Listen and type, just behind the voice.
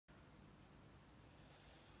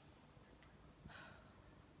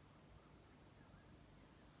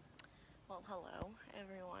Well, hello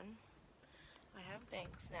everyone. I have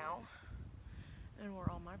Banks now, and we're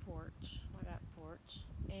on my porch, my back porch,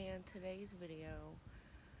 and today's video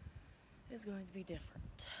is going to be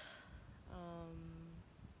different. I'm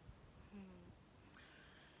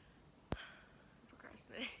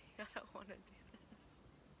procrastinating. I don't want to do this.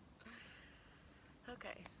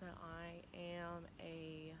 Okay, so I am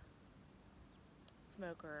a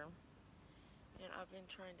smoker, and I've been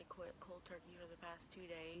trying to quit cold turkey for the past 2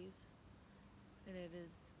 days, and it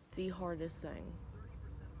is the hardest thing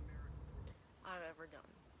I've ever done.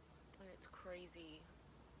 And it's crazy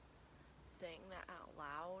saying that out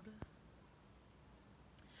loud,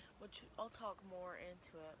 which I'll talk more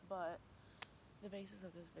into it, but the basis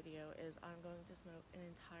of this video is I'm going to smoke an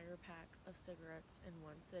entire pack of cigarettes in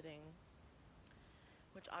one sitting,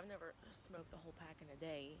 which I've never smoked a whole pack in a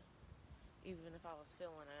day, even if I was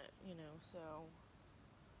feeling it, so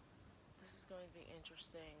this is going to be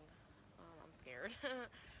interesting. I'm scared.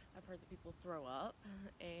 I've heard that people throw up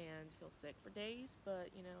and feel sick for days,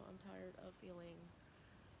 but, I'm tired of feeling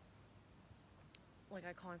like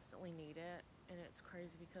I constantly need it, and it's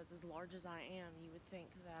crazy because as large as I am, you would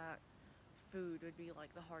think that food would be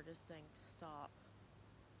like the hardest thing to stop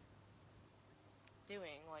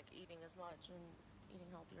doing, like eating as much and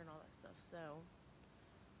eating healthier and all that stuff. So,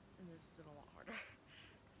 and this has been a lot harder.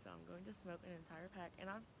 So I'm going to smoke an entire pack, and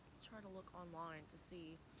I've tried to look online to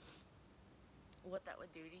see what that would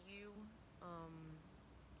do to you,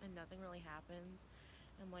 and nothing really happens.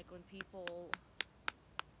 And like when people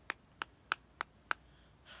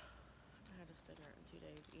I haven't had a cigarette in 2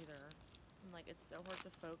 days either. And like it's so hard to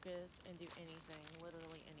focus and do anything,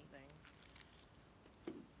 literally anything.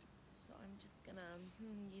 So I'm just gonna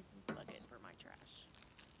use this bucket for my trash.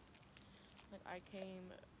 Like I came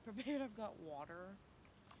prepared. I've got water.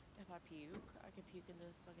 If I puke, I could puke in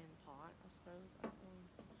this fucking pot, I suppose. I don't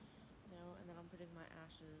know. And then I'm putting my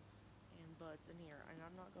ashes and buds in here. And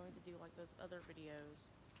I'm not going to do like those other videos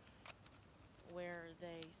where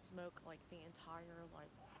they smoke like the entire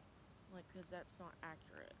like because that's not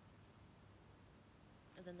accurate.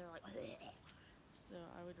 And then they're like, so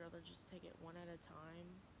I would rather just take it one at a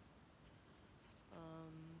time.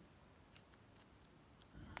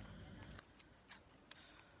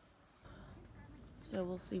 So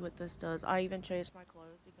we'll see what this does. I even changed my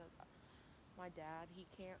clothes because my dad, he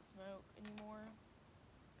can't smoke anymore.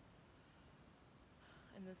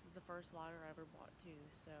 And this is the first lighter I ever bought too,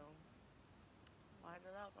 so light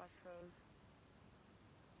it up, I suppose.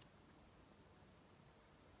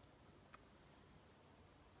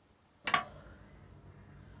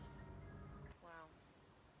 Wow.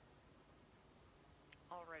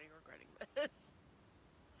 Already regretting this.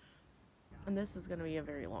 And this is going to be a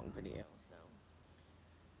very long video, so.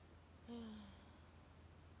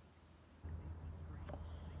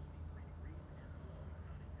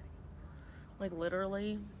 Like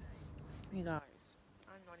literally, you guys,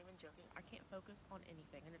 I'm not even joking. I can't focus on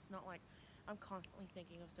anything. And it's not like I'm constantly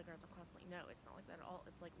thinking of cigarettes. No, it's not like that at all.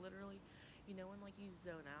 It's like literally, when like you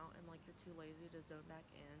zone out and like you're too lazy to zone back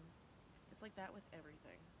in. It's like that with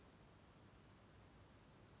everything.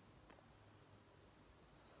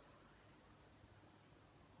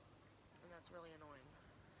 And that's really annoying.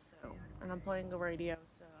 So, and I'm playing the radio,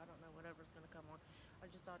 so I don't know whatever's going to come on.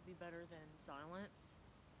 I just thought it'd be better than silence.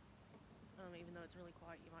 Even though it's really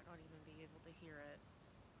quiet, you might not even be able to hear it.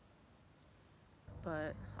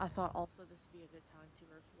 But I thought also this would be a good time to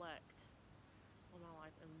reflect on my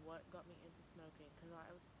life and what got me into smoking, because I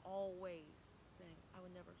was always saying I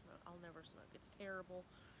would never smoke. I'll never smoke. It's terrible.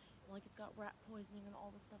 Like it's got rat poisoning and all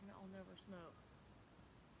this stuff, and I'll never smoke.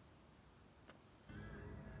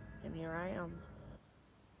 And here I am.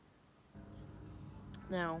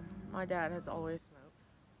 Now, my dad has always smoked.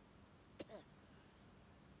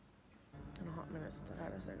 In a hot minute since I've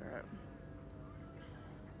had a cigarette.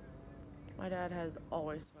 My dad has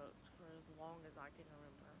always smoked for as long as I can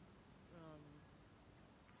remember.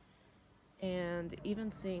 And even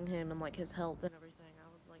seeing him and like his health and everything, I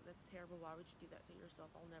was like, that's terrible. Why would you do that to yourself?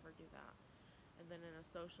 I'll never do that. And then in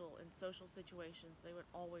social situations, they would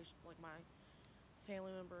always, like my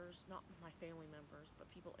family members, not my family members, but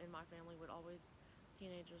people in my family would always,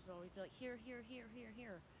 teenagers would always be like, here, here, here, here,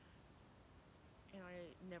 here. And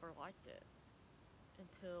I never liked it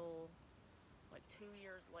until like 2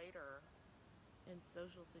 years later in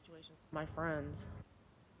social situations with my friends.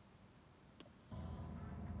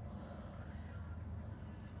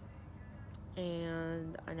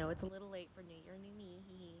 And I know it's a little late for New Year, New Me,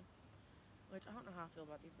 which I don't know how I feel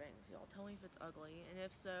about these bangs, y'all. Tell me if it's ugly, and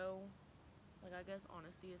if so, like, I guess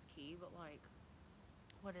honesty is key, but, like,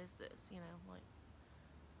 what is this, like,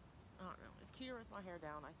 I don't know. It's cuter with my hair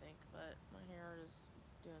down, I think, but my hair is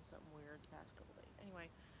doing something weird the past couple days. Anyway,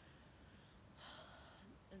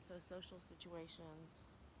 and so social situations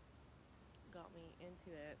got me into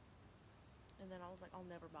it, and then I was like, I'll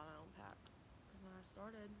never buy my own pack. And when I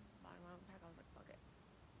started buying my own pack, I was like, fuck it.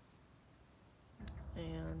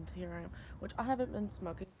 And here I am, which I haven't been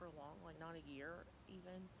smoking for long, like not a year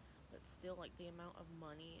even, but still, like the amount of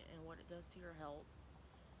money and what it does to your health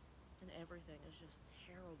and everything is just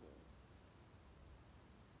terrible.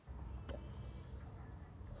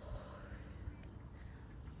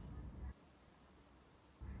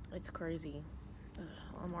 It's crazy. Ugh,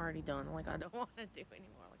 I'm already done. Like, I don't want to do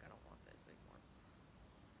anymore. Like, I don't want this anymore.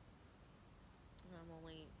 And I'm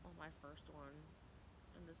only on my first one.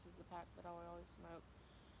 And this is the pack that I would always smoke.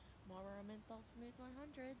 Marlboro Menthol Smooth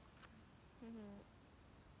 100s.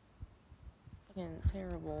 Fucking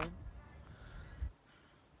terrible.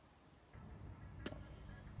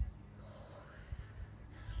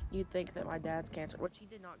 You'd think that my dad's cancer, which he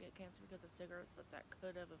did not get cancer because of cigarettes, but that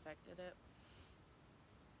could have affected it.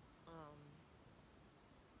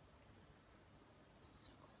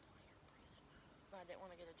 So cold in my ear, freezing. But I didn't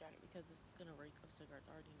want to get a jacket because this is gonna reek of cigarettes.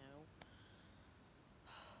 I already know.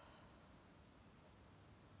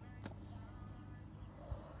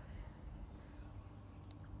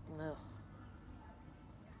 Ugh.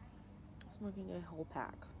 Smoking a whole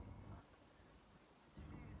pack.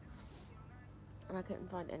 And I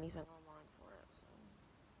couldn't find anything online for it, so.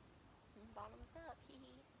 Bottoms up, hee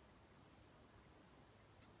hee.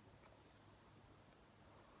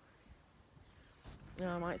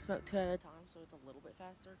 I might smoke 2 at a time, so it's a little bit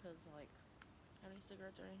faster, because, like, how many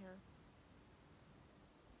cigarettes are in here?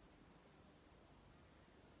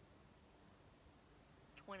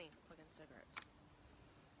 20 fucking cigarettes.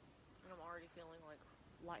 And I'm already feeling, like,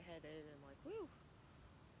 lightheaded and, like, woo!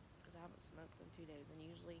 Because I haven't smoked in 2 days, and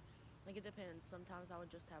usually, like, it depends. Sometimes I would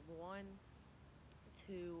just have 1,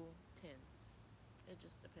 2, 10. It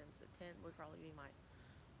just depends. At 10 would probably be my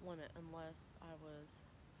limit, unless I was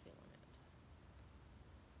feeling it.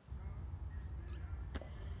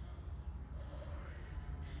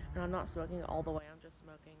 And I'm not smoking all the way, I'm just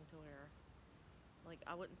smoking to where, like,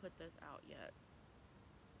 I wouldn't put this out yet.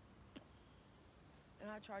 And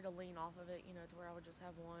I tried to lean off of it, you know, to where I would just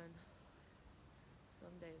have one.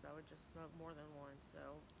 Some days I would just smoke more than one,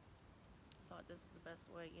 so I thought this is the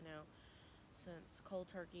best way, you know, since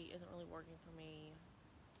cold turkey isn't really working for me,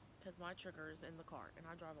 because my trigger is in the car, and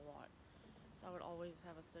I drive a lot. So I would always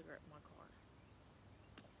have a cigarette in my car.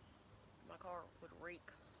 My car would reek.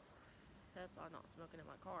 That's why I'm not smoking in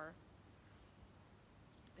my car,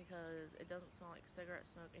 because it doesn't smell like cigarette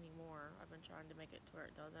smoke anymore. I've been trying to make it to where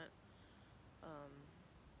it doesn't.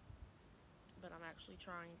 But I'm actually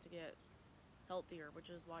trying to get healthier, which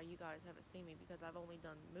is why you guys haven't seen me, because I've only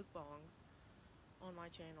done mukbangs on my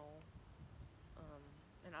channel.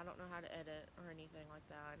 And I don't know how to edit or anything like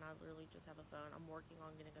that, and I literally just have a phone. I'm working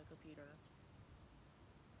on getting a computer.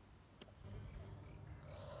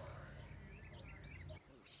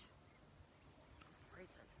 Oosh. I'm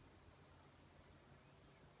freezing.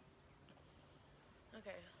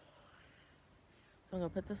 Okay. So I'm gonna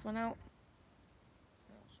put this one out.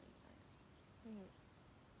 I'll show you guys.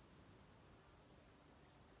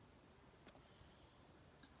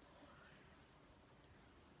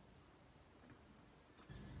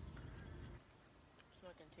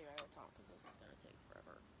 Smoking 2 at a time because this is gonna take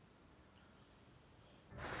forever.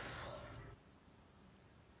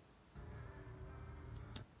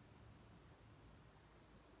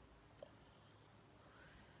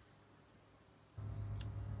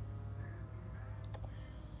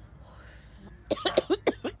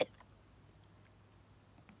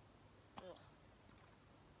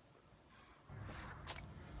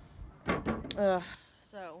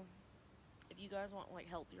 So if you guys want like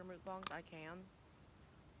healthier mukbangs, I can.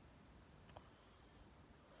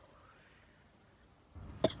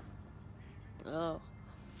 Ugh.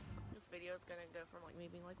 This video is gonna go from like me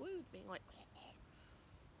being like woo to being like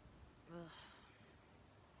ugh.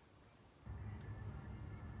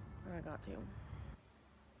 I got to.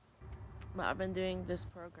 But I've been doing this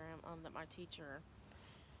program that my teacher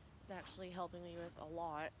is actually helping me with a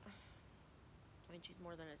lot. I mean, she's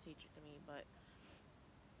more than a teacher to me, but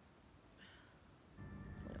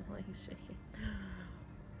he's shaking.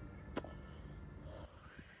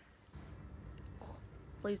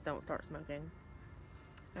 Please don't start smoking.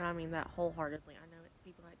 And I mean that wholeheartedly. I know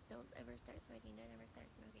people are like, don't ever start smoking, don't ever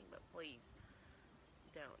start smoking, but please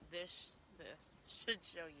don't. This should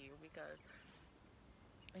show you, because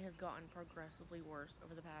it has gotten progressively worse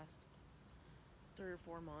over the past 3 or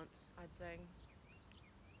 4 months, I'd say.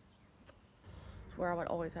 To where I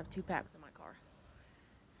would always have 2 packs in my car.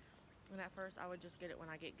 And at first, I would just get it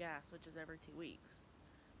when I get gas, which is every 2 weeks.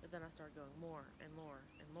 But then I started going more and more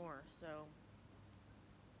and more. So,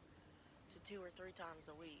 to 2 or 3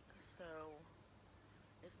 times a week. So,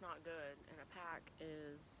 it's not good. And a pack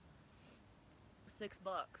is $6,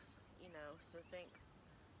 you know. So, think,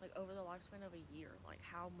 like, over the lifespan of a year, like,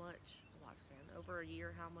 how much lifespan? Over a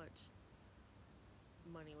year, how much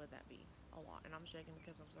money would that be? A lot. And I'm shaking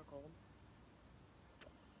because I'm so cold.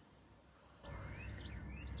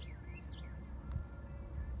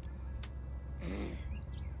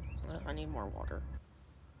 I need more water.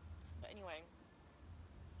 But anyway,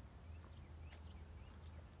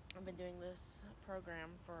 I've been doing this program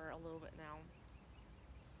for a little bit now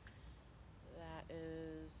that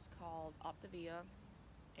is called Optavia,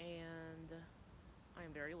 and I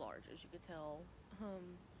am very large, as you could tell.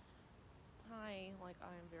 Hi, like,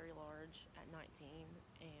 I am very large at 19,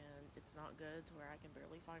 and it's not good to where I can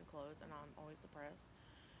barely find clothes, and I'm always depressed.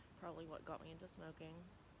 Probably what got me into smoking.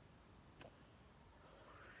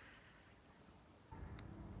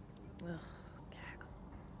 Ugh, gag.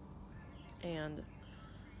 And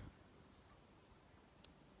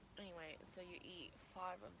anyway, so you eat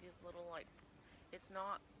 5 of these little, like, it's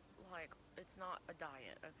not a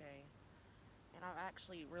diet, okay? And I'm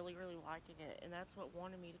actually really, really liking it, and that's what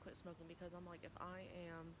wanted me to quit smoking, because I'm like, if I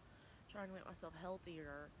am trying to make myself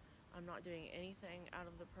healthier, I'm not doing anything out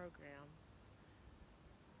of the program,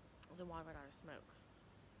 then why would I smoke?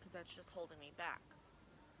 Because that's just holding me back.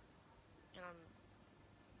 And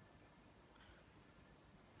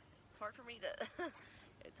it's hard for me to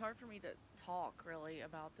it's hard for me to talk really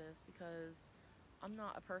about this, because I'm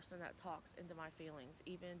not a person that talks into my feelings.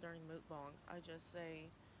 Even during mukbangs, I just say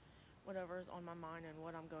whatever's on my mind and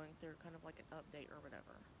what I'm going through, kind of like an update or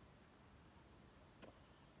whatever.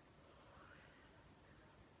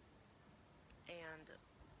 And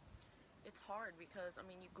it's hard because, I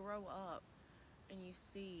mean, you grow up and you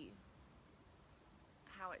see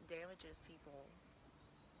how it damages people,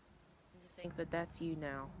 and you think that that's you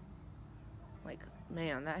now. Like,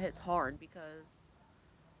 man, that hits hard, because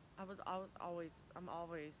I'm always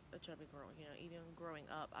a chubby girl, you know. Even growing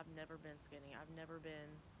up, I've never been skinny. I've never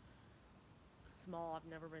been small. I've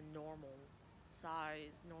never been normal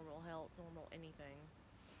size, normal health, normal anything.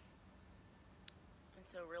 And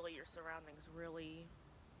so really your surroundings really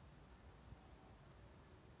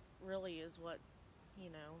is what,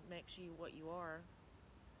 you know, makes you what you are.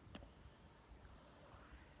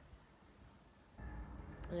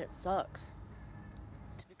 And it sucks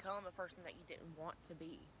to become a person that you didn't want to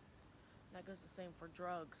be. And that goes the same for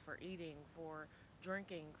drugs, for eating, for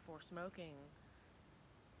drinking, for smoking,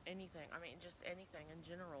 anything. I mean, just anything in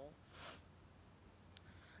general.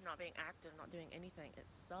 Not being active, not doing anything. It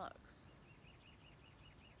sucks.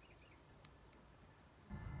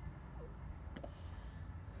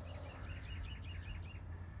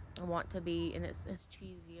 I want to be, and it's as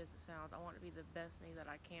cheesy as it sounds, I want to be the best me that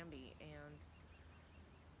I can be, and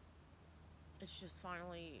it's just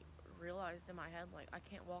finally realized in my head, like, I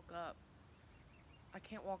can't walk up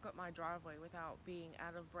my driveway without being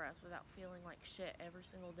out of breath, without feeling like shit every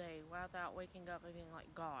single day, without waking up and being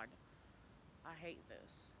like, God, I hate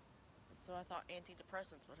this. And so I thought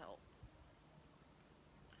antidepressants would help,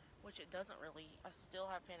 which it doesn't really. I still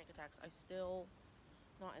have panic attacks. I still,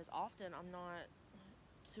 not as often, I'm not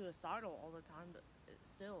suicidal all the time, but it's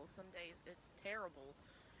still, some days it's terrible.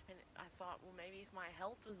 And I thought, well, maybe if my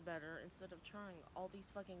health was better, instead of trying all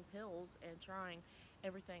these fucking pills and trying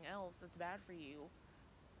everything else that's bad for you,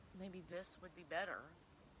 maybe this would be better.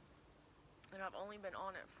 And I've only been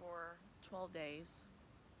on it for 12 days.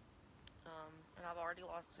 And I've already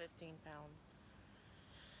lost 15 pounds.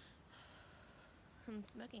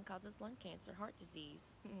 Smoking causes lung cancer, heart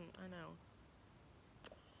disease. I know.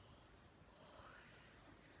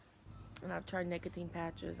 And I've tried nicotine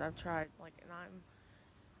patches. I've tried, like, and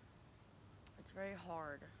it's very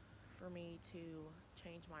hard for me to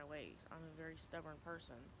change my ways. I'm a very stubborn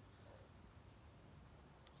person.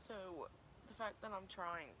 So, the fact that I'm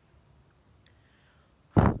trying,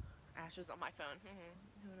 ashes on my phone,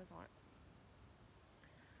 who would have thought?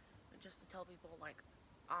 Just to tell people, like,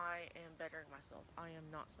 I am bettering myself. I am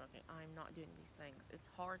not smoking. I am not doing these things. It's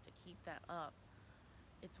hard to keep that up.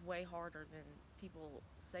 It's way harder than people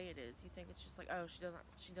say it is. You think it's just like, oh, she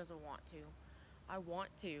doesn't want to. I want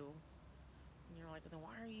to. And you're like, then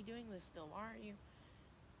why are you doing this still? Why are you?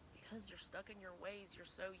 Because you're stuck in your ways. You're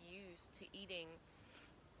so used to eating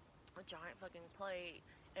a giant fucking plate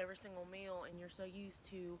every single meal, and you're so used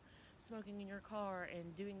to smoking in your car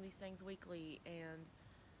and doing these things weekly, and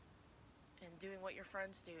doing what your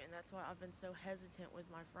friends do. And that's why I've been so hesitant with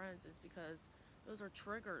my friends, is because Those are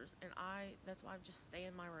triggers, and that's why I just stay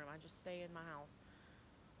in my room. I just stay in my house.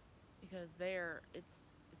 Because there, it's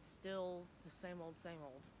still the same old, same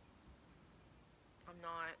old. I'm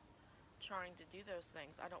not trying to do those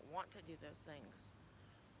things. I don't want to do those things.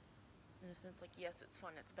 In a sense, like, yes, it's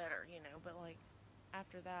fun, it's better, you know, but, like,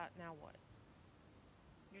 after that, now what?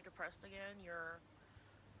 You're depressed again, your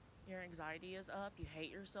anxiety is up, you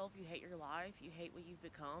hate yourself, you hate your life, you hate what you've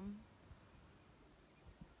become.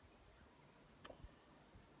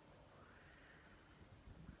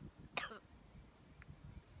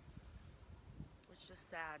 It's just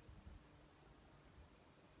sad.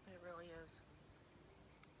 It really is.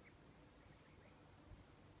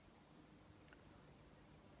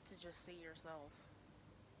 To just see yourself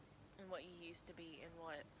and what you used to be and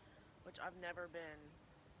which I've never been,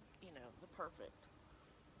 you know, the perfect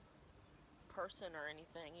person or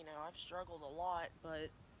anything. You know, I've struggled a lot,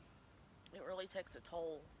 but it really takes a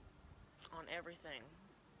toll on everything.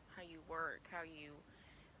 How you work, how you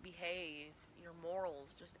behave, your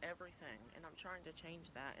morals, just everything. And I'm trying to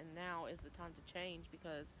change that. And now is the time to change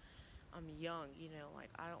because I'm young, you know, like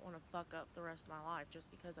I don't want to fuck up the rest of my life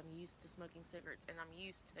just because I'm used to smoking cigarettes and I'm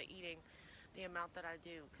used to eating the amount that I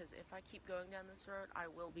do. Because if I keep going down this road,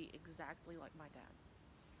 I will be exactly like my dad.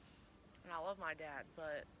 And I love my dad,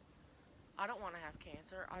 but I don't want to have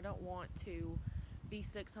cancer. I don't want to be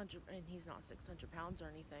 600, and he's not 600 pounds or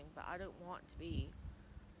anything, but I don't want to be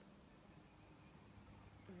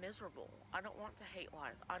miserable. I don't want to hate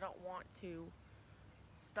life. I don't want to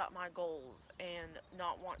stop my goals and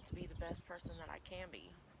not want to be the best person that I can be.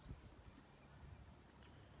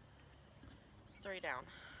 3 down.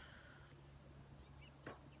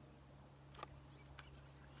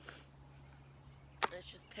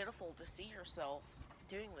 It's just pitiful to see yourself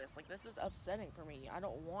doing this. Like, this is upsetting for me. I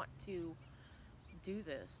don't want to do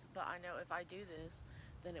this, but I know if I do this,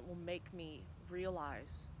 then it will make me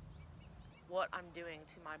realize what I'm doing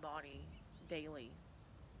to my body daily.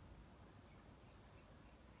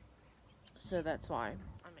 So that's why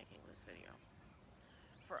I'm making this video.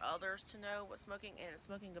 For others to know what smoking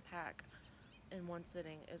a pack in one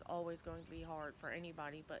sitting is always going to be hard for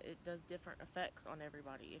anybody, but it does different effects on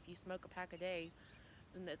everybody. If you smoke a pack a day,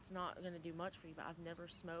 then it's not going to do much for you, but I've never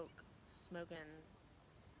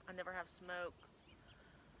I never have smoke,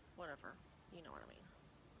 whatever, you know what I mean.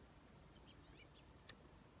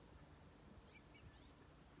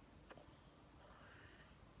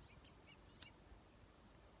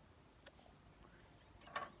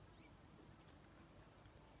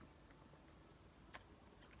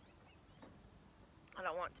 I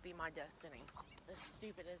don't want to be my destiny, as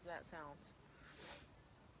stupid as that sounds.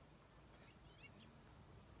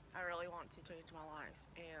 I really want to change my life,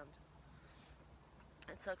 and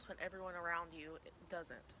it sucks when everyone around you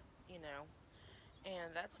doesn't, you know.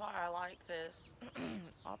 And that's why I like this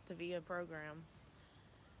Optavia program,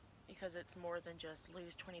 because it's more than just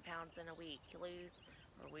lose 20 pounds in a week. A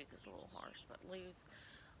week is a little harsh, but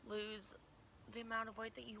lose the amount of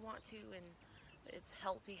weight that you want to, and it's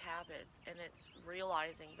healthy habits, and it's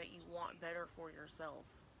realizing that you want better for yourself.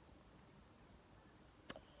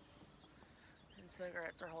 And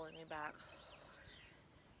cigarettes are holding me back.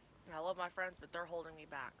 And I love my friends, but they're holding me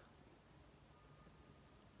back.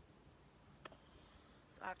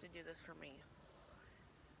 So I have to do this for me.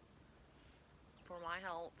 For my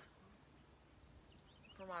health.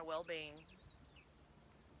 For my well-being.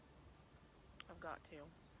 I've got to.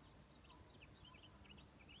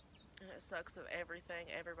 And it sucks with everything.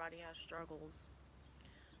 Everybody has struggles.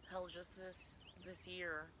 Hell, just this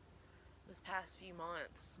year, this past few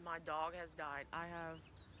months, my dog has died. I have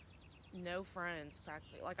no friends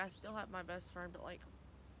practically. Like, I still have my best friend, but like,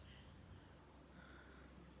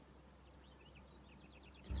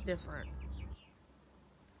 it's different.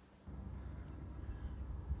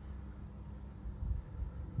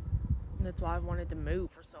 And that's why I wanted to move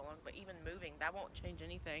for so long. But even moving, that won't change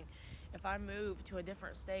anything. If I move to a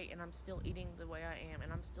different state and I'm still eating the way I am,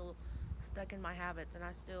 and I'm still stuck in my habits, and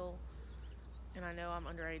I know I'm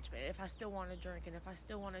underage, but if I still want to drink, and if I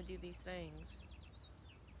still want to do these things,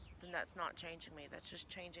 then that's not changing me. That's just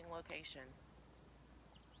changing location.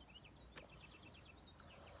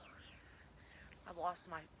 I've lost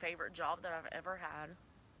my favorite job that I've ever had.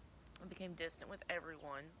 I became distant with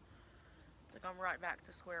everyone. It's like I'm right back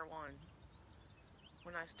to square one.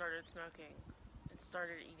 When I started smoking and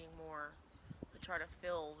started eating more to try to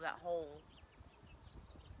fill that hole.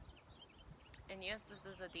 And yes, this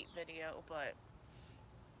is a deep video, but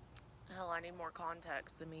hell, I need more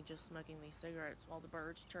context than me just smoking these cigarettes while the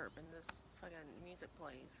birds chirp and this fucking music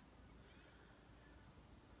plays.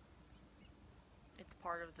 It's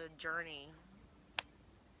part of the journey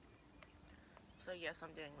So yes,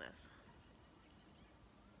 I'm doing this.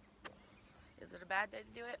 Is it a bad day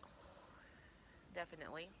to do it?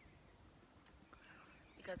 Definitely.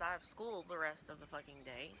 Because I have school the rest of the fucking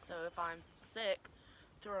day. So if I'm sick,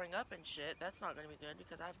 throwing up and shit, that's not going to be good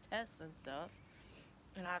because I have tests and stuff.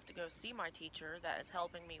 And I have to go see my teacher that is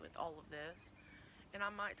helping me with all of this. And I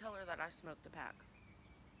might tell her that I smoked a pack.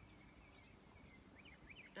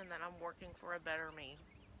 And that I'm working for a better me.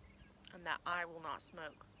 And that I will not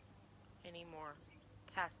smoke anymore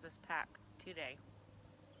past this pack today.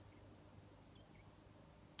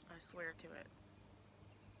 I swear to it.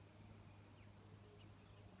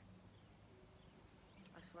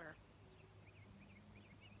 I swear.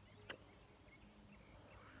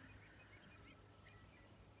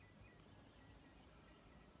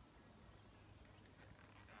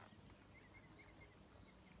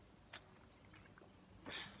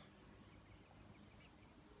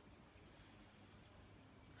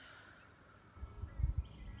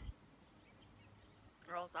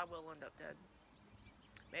 Or else I will end up dead.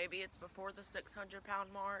 Maybe it's before the 600-pound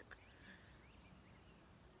mark.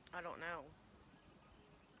 I don't know.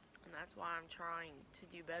 And that's why I'm trying to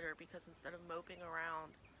do better, because instead of moping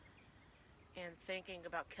around and thinking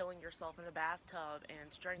about killing yourself in a bathtub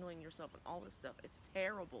and strangling yourself and all this stuff, it's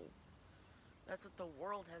terrible. That's what the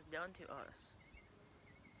world has done to us.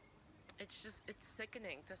 It's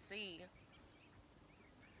sickening to see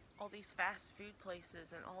all these fast food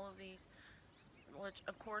places and all of these, which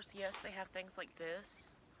of course, yes, they have things like this,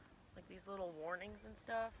 like these little warnings and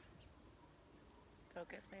stuff.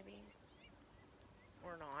 Focus maybe,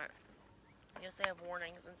 or not. Yes, they have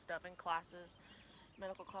warnings and stuff in classes,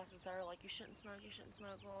 medical classes, that are like, you shouldn't smoke, blah,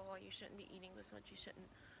 blah, blah, you shouldn't be eating this much, you shouldn't.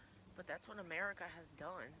 But that's what America has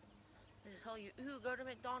done. They just tell you, ooh, go to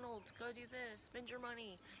McDonald's, go do this, spend your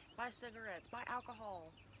money, buy cigarettes, buy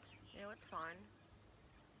alcohol. You know, it's fine.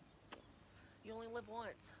 You only live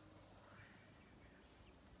once.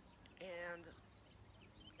 And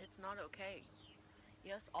it's not okay.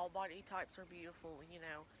 Yes, all body types are beautiful, you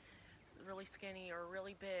know, really skinny or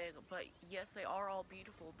really big, but yes, they are all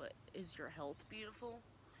beautiful, but is your health beautiful?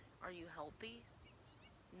 Are you healthy?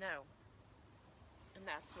 No. And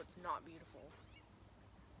that's what's not beautiful.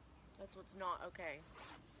 That's what's not okay.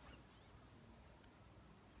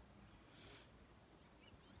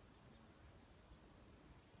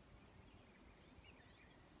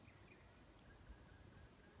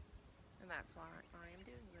 And that's why I am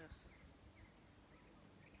doing this.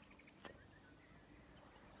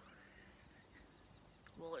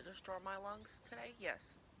 Will it destroy my lungs today?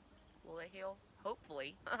 Yes. Will they heal?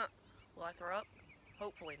 Hopefully. Will I throw up?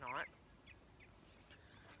 Hopefully not.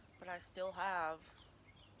 But I still have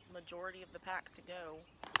majority of the pack to go.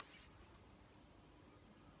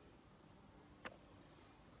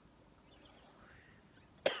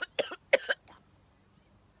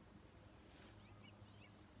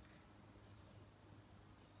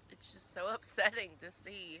 It's just so upsetting to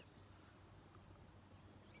see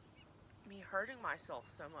me hurting myself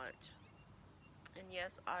so much. And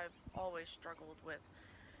yes, I've always struggled with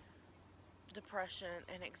depression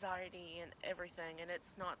and anxiety and everything, and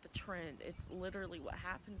it's not the trend. It's literally what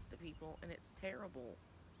happens to people, and it's terrible.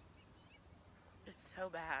 It's so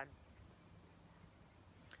bad.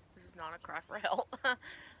 This is not a cry for help.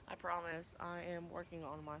 I promise. I am working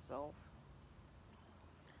on myself.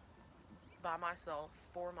 By myself.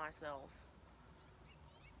 For myself.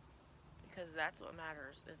 Because that's what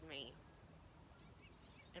matters, is me.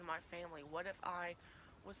 And my family. What if I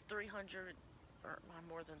was 300, or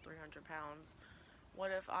more than 300 pounds? What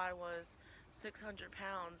if I was 600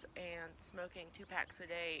 pounds and smoking 2 packs a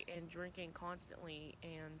day and drinking constantly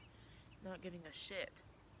and not giving a shit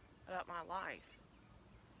about my life?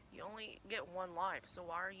 You only get one life, so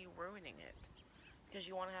why are you ruining it? Because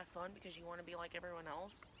you want to have fun? Because you want to be like everyone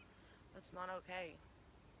else? That's not okay.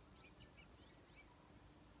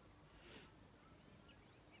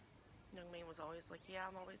 Young me was always like, yeah,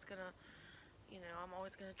 I'm always gonna, I'm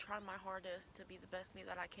always gonna try my hardest to be the best me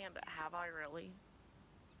that I can, but have I really?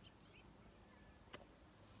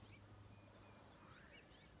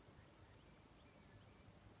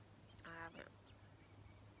 I haven't.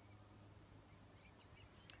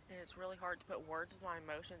 And it's really hard to put words with my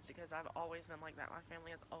emotions because I've always been like that. My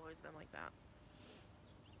family has always been like that.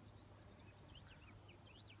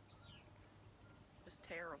 It's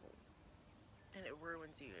terrible. And it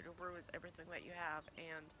ruins you. It ruins everything that you have.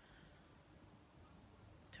 And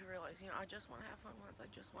to realize, I just want to have fun once. I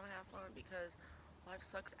just want to have fun because life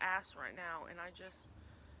sucks ass right now. And I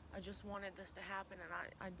just wanted this to happen. And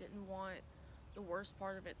I didn't want the worst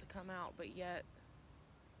part of it to come out. But yet,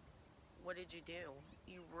 what did you do?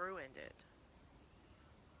 You ruined it.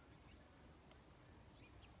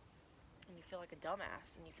 feel like a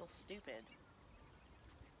dumbass and you feel stupid.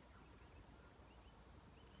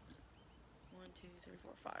 1, 2, 3,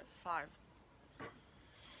 4, 5. 5.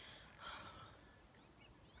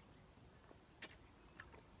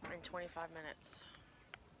 In 25 minutes.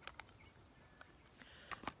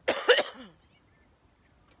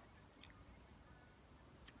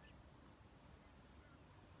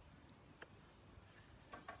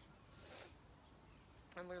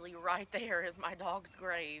 And literally right there is my dog's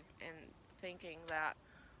grave, and thinking that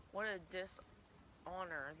what a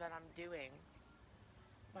dishonor that I'm doing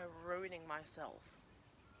by ruining myself.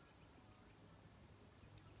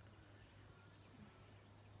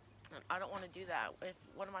 And I don't want to do that. If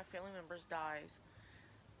one of my family members dies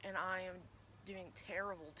and I am doing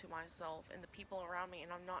terrible to myself and the people around me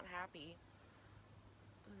and I'm not happy,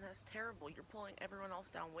 then that's terrible. You're pulling everyone else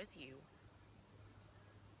down with you.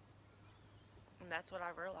 And that's what I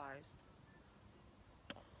realized.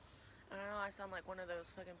 I know I sound like one of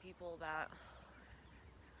those fucking people that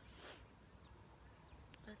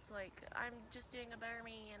it's like, I'm just doing a better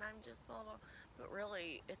me and I'm just blah blah. But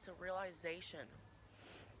really, it's a realization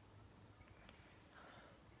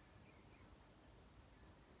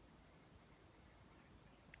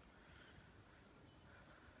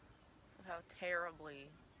of how terribly,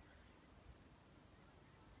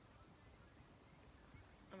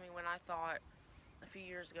 I mean, when I thought a few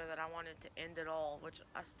years ago that I wanted to end it all, which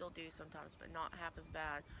I still do sometimes, but not half as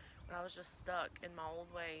bad, when I was just stuck in my old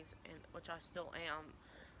ways, and which I still am,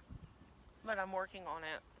 but I'm working on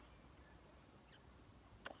it,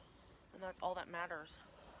 and that's all that matters.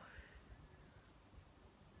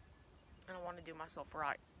 And I want to do myself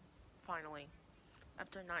right, finally,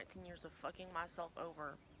 after 19 years of fucking myself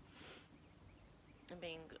over and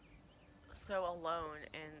being so alone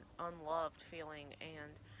and unloved feeling,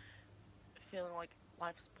 and feeling like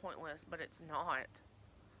life's pointless, but it's not.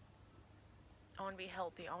 I want to be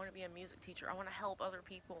healthy. I want to be a music teacher. I want to help other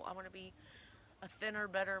people. I want to be a thinner,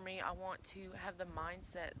 better me. I want to have the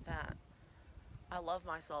mindset that I love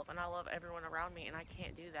myself and I love everyone around me, and I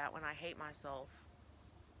can't do that when I hate myself.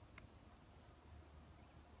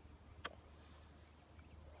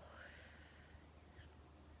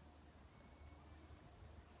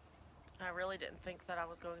 I really didn't think that I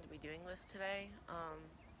was going to be doing this today,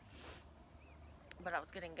 but I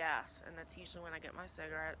was getting gas, and that's usually when I get my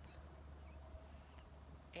cigarettes,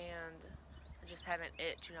 and I just had an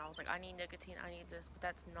itch, I was like, I need nicotine, I need this, but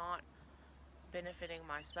that's not benefiting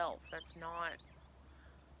myself. That's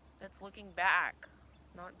looking back,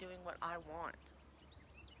 not doing what I want.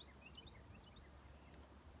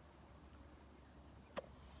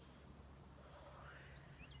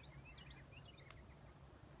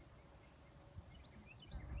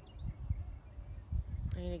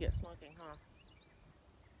 I need to get smoking, huh?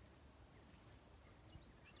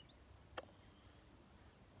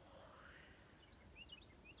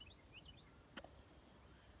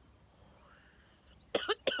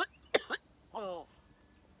 Oh.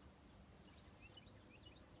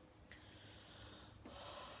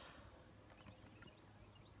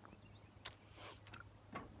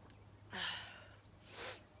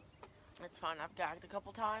 It's fine. I've gagged a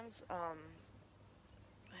couple times, and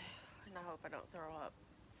I hope I don't throw up.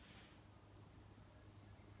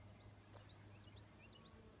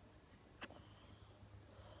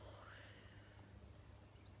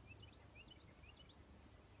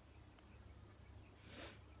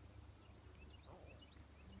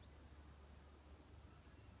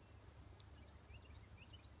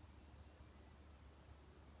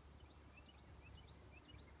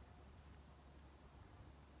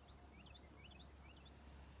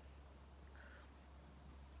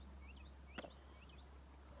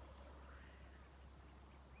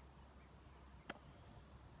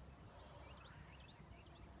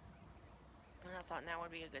 And I thought now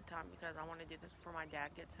would be a good time because I want to do this before my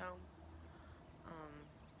dad gets home.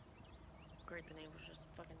 Great, the neighbors just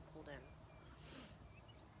fucking pulled in.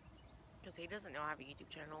 Because he doesn't know I have a YouTube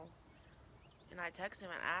channel. And I texted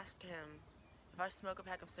him and asked him, if I smoke a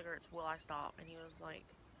pack of cigarettes, will I stop? And he was like,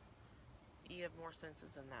 you have more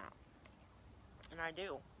senses than that. And I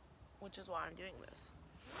do. Which is why I'm doing this.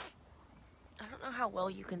 I don't know how well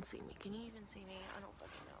you can see me. Can you even see me? I don't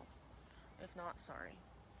fucking know. If not, sorry.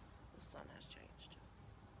 The sun has changed.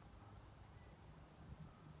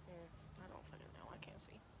 I don't fucking know. I can't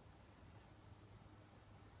see.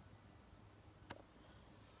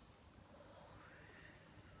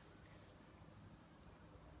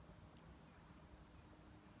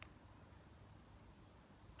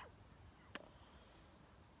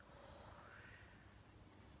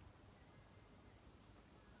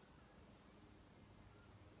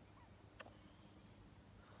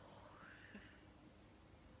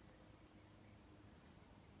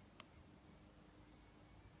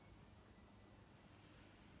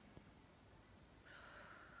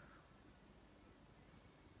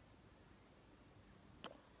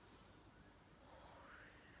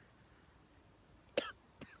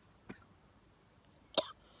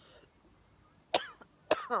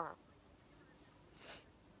 4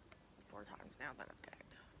 times now that I've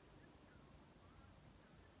gagged.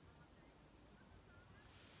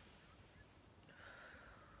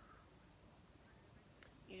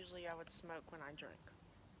 Usually I would smoke when I drink,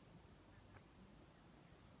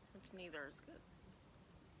 which neither is good.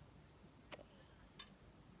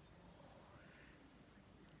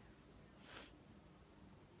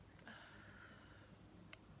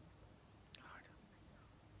 God,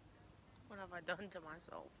 what have I done to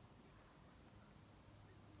myself?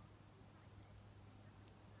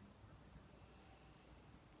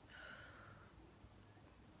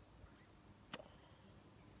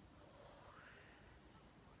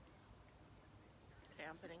 Okay,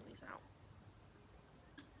 I'm putting these out.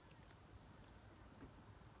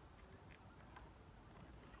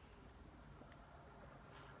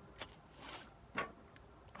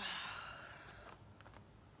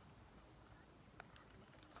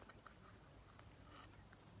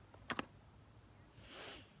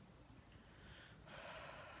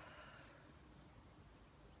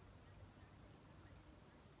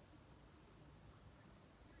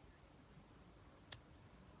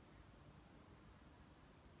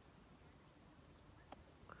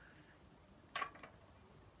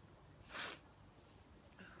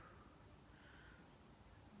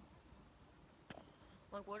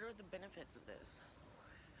 Like, what are the benefits of this?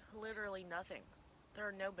 Literally nothing. There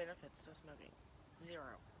are no benefits to smoking. 0.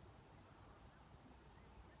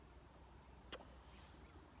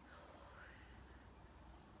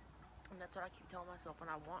 And that's what I keep telling myself when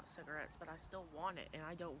I want cigarettes, but I still want it, and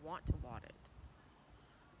I don't want to want it.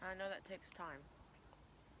 And I know that takes time.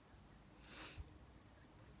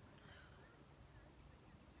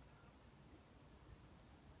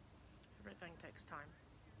 Everything takes time.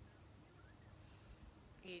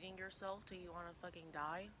 Eating yourself till you want to fucking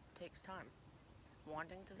die takes time.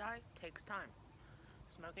 Wanting to die takes time.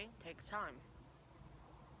 Smoking takes time.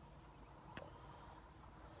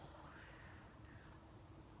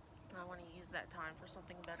 I want to use that time for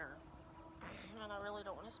something better. And I really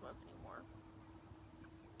don't want to smoke anymore.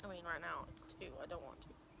 I mean, right now it's 2. I don't want to.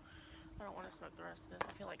 I don't want to smoke the rest of this.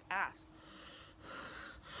 I feel like ass.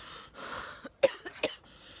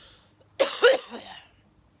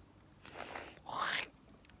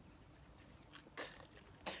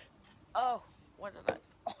 Oh, what did I...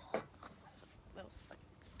 That was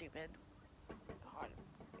fucking stupid. God.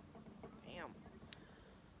 Damn.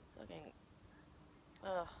 Fucking...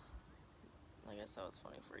 Ugh. I guess that was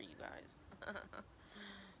funny for you guys.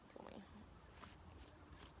 Kill me.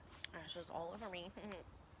 Ashes all over me.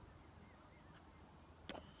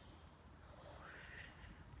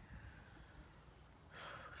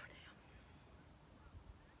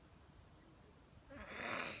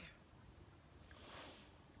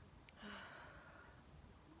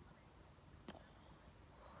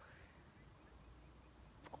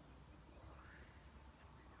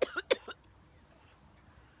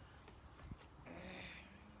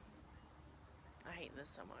 I hate this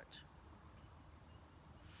so much.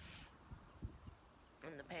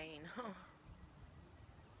 And the pain.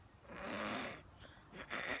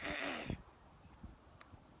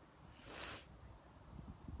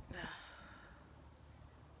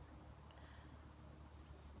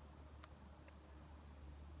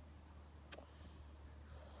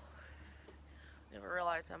 Never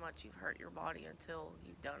realize how much you've hurt your body until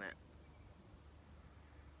you've done it.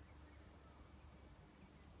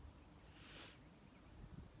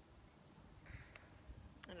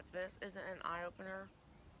 And if this isn't an eye-opener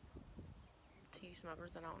to you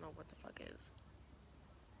smokers, then I don't know what the fuck is.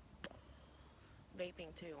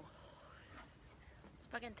 Vaping too. It's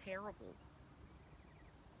fucking terrible.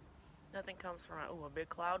 Nothing comes from a big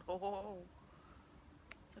cloud. Oh,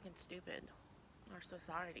 fucking stupid. Our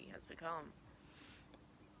society has become.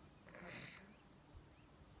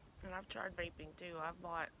 And I've tried vaping too. I've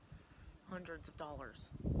bought hundreds of dollars.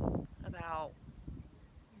 About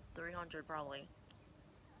 300 probably.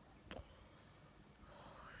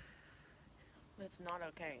 But it's not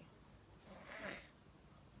okay.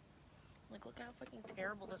 Like, look how fucking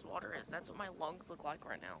terrible this water is. That's what my lungs look like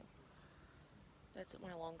right now. That's what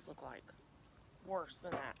my lungs look like. Worse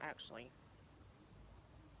than that, actually.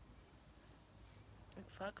 And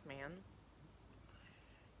fuck, man.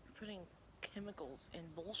 You're putting chemicals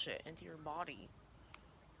and bullshit into your body.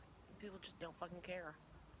 People just don't fucking care.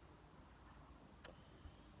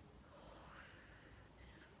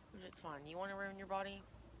 But it's fine. You want to ruin your body?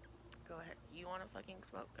 Go ahead. You want to fucking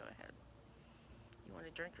smoke? Go ahead. You want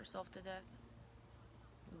to drink yourself to death?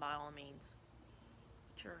 By all means.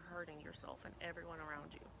 But you're hurting yourself and everyone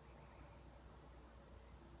around you.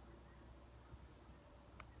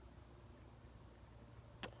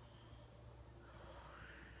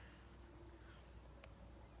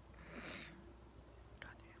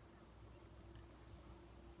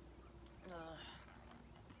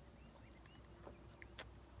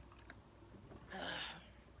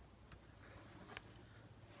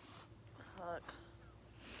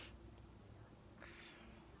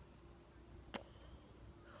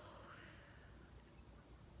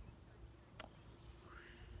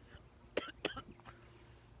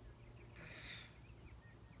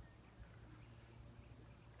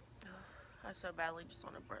 I so badly just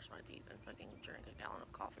want to brush my teeth and fucking drink a gallon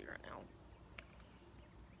of coffee right now.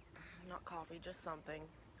 Not coffee, just something.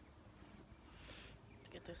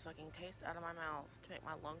 To get this fucking taste out of my mouth, to make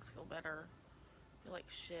my lungs feel better. I feel like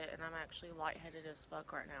shit, and I'm actually lightheaded as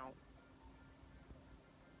fuck right now.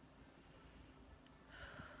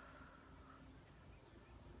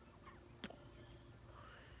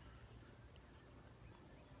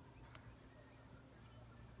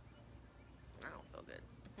 I don't feel good.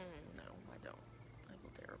 No, I don't. I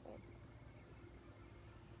feel terrible.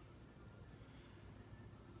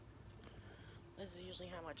 This is usually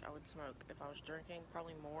how much I would smoke if I was drinking,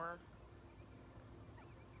 probably more.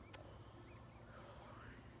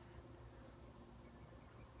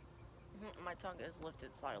 My tongue is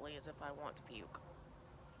lifted slightly as if I want to puke.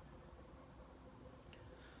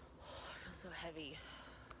 I feel so heavy.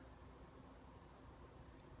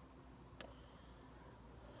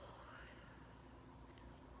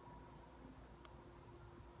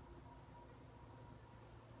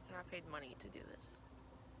 And I paid money to do this.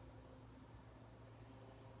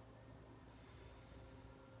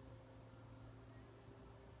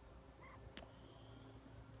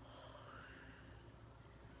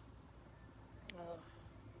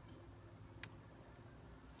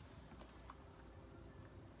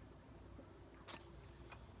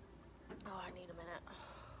 Oh, I need a minute. I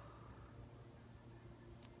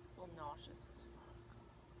feel nauseous as fuck.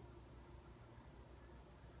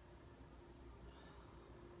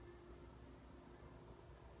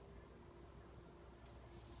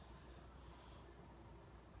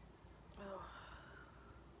 Oh.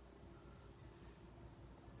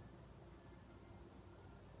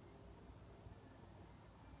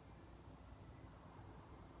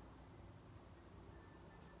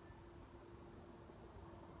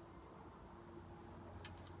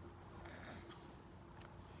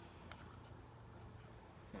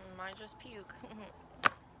 Might just puke.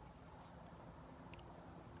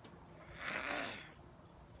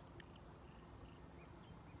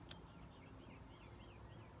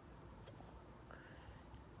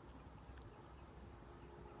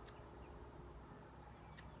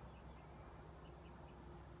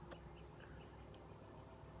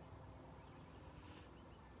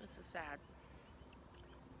 This is sad.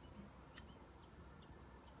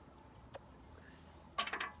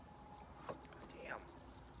 Damn.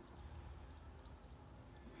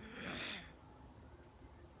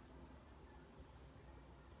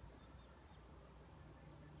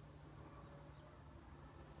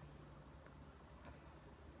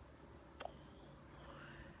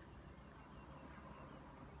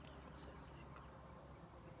 I feel so sick.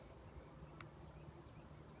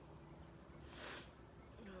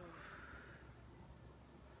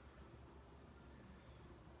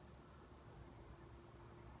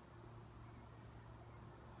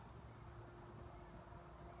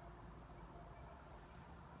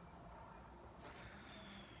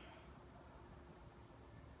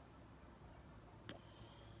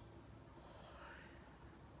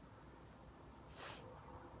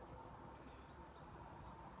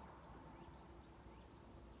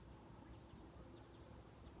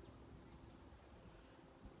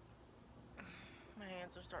 My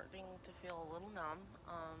hands are starting to feel a little numb.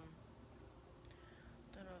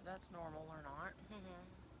 Don't know if that's normal or not.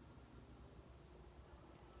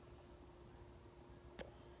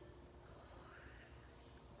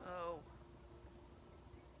 Oh.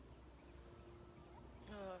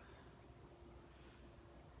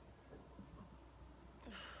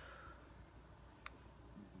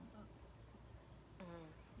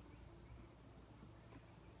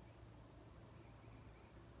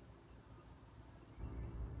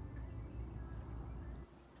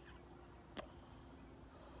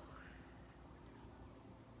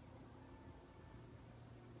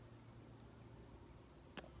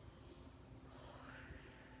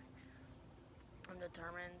 I'm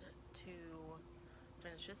determined to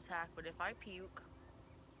finish this pack, but if I puke,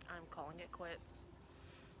 I'm calling it quits.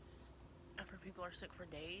 After people are sick for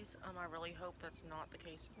days, I really hope that's not the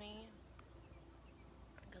case with me,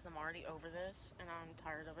 because I'm already over this and I'm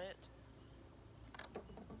tired of it.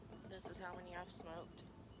 This is how many I've smoked.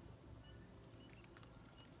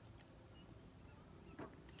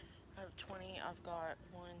 Out of 20, I've got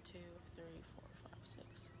 1, 2, 3, 4, 5, 6,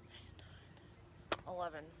 7, 8, 9,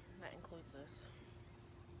 11. That includes this.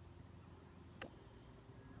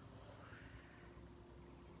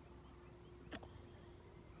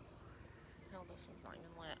 Hell, this one's not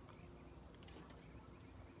even lit.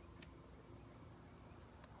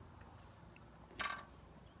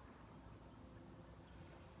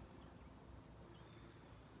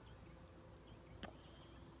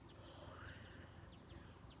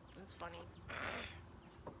 It's funny.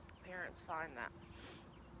 Parents find that.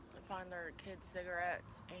 They find their kids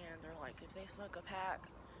cigarettes and they're like, if they smoke a pack,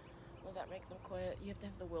 will that make them quit? You have to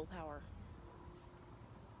have the willpower.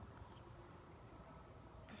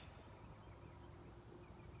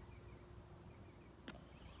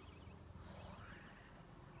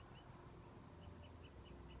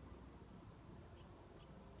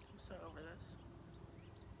 I'm so over this.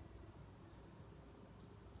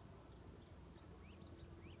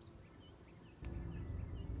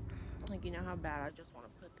 Like, you know how bad I just want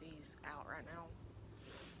to put these out right now?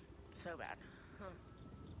 So bad. Huh.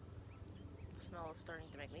 The smell is starting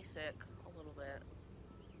to make me sick a little bit.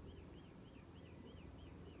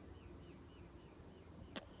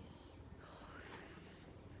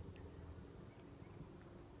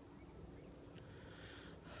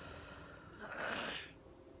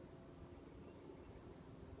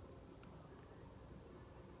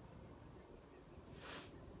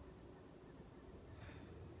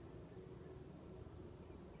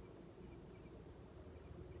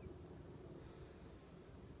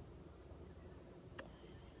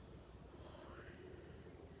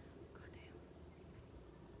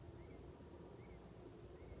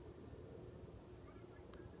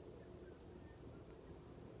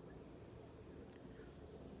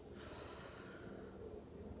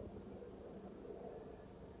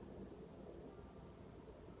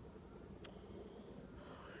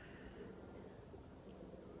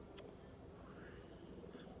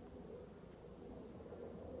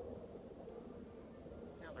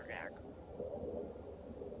 Another gag.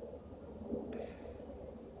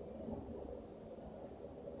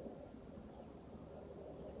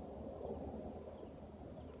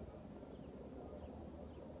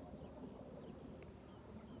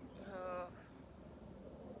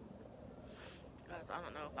 Guys, I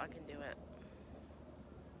don't know if I can do it.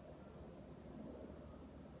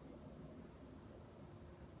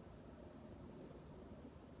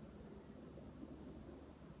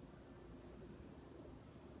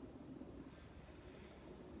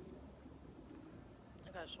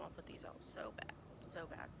 Like, I just want to put these out so bad. So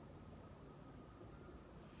bad.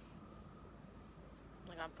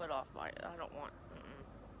 Like, I'm put off by it. I don't want...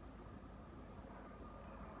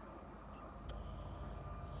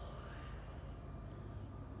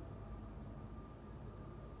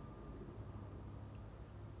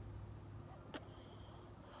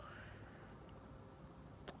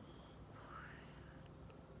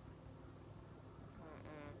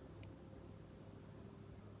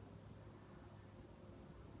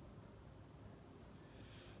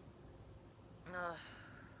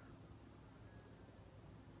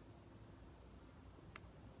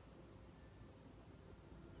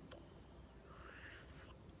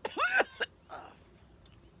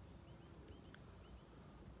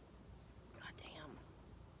 God damn.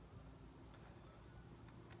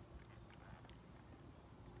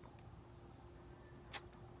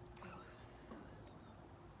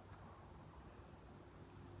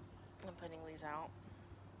 I'm putting these out.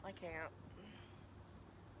 I can't.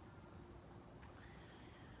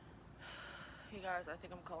 You guys, I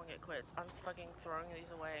think I'm calling it quits. I'm fucking throwing these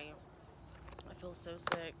away. I feel so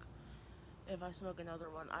sick. If I smoke another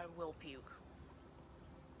one, I will puke.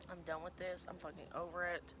 I'm done with this. I'm fucking over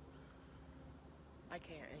it. I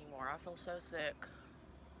can't anymore. I feel so sick.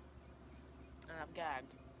 And I've gagged.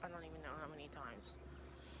 I don't even know how many times.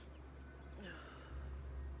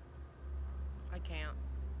 I can't.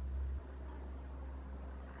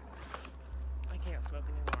 I can't smoke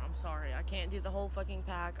anymore. I'm sorry. I can't do the whole fucking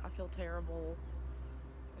pack. I feel terrible.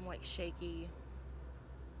 I'm like shaky.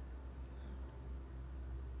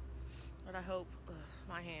 But I hope,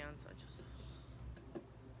 my hands,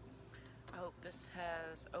 I hope this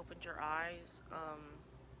has opened your eyes.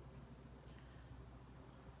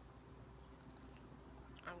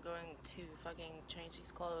 I'm going to fucking change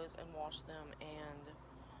these clothes and wash them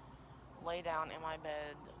and lay down in my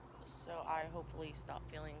bed so I hopefully stop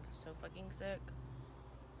feeling so fucking sick.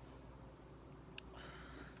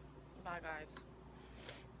 Bye guys.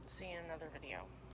 See you in another video.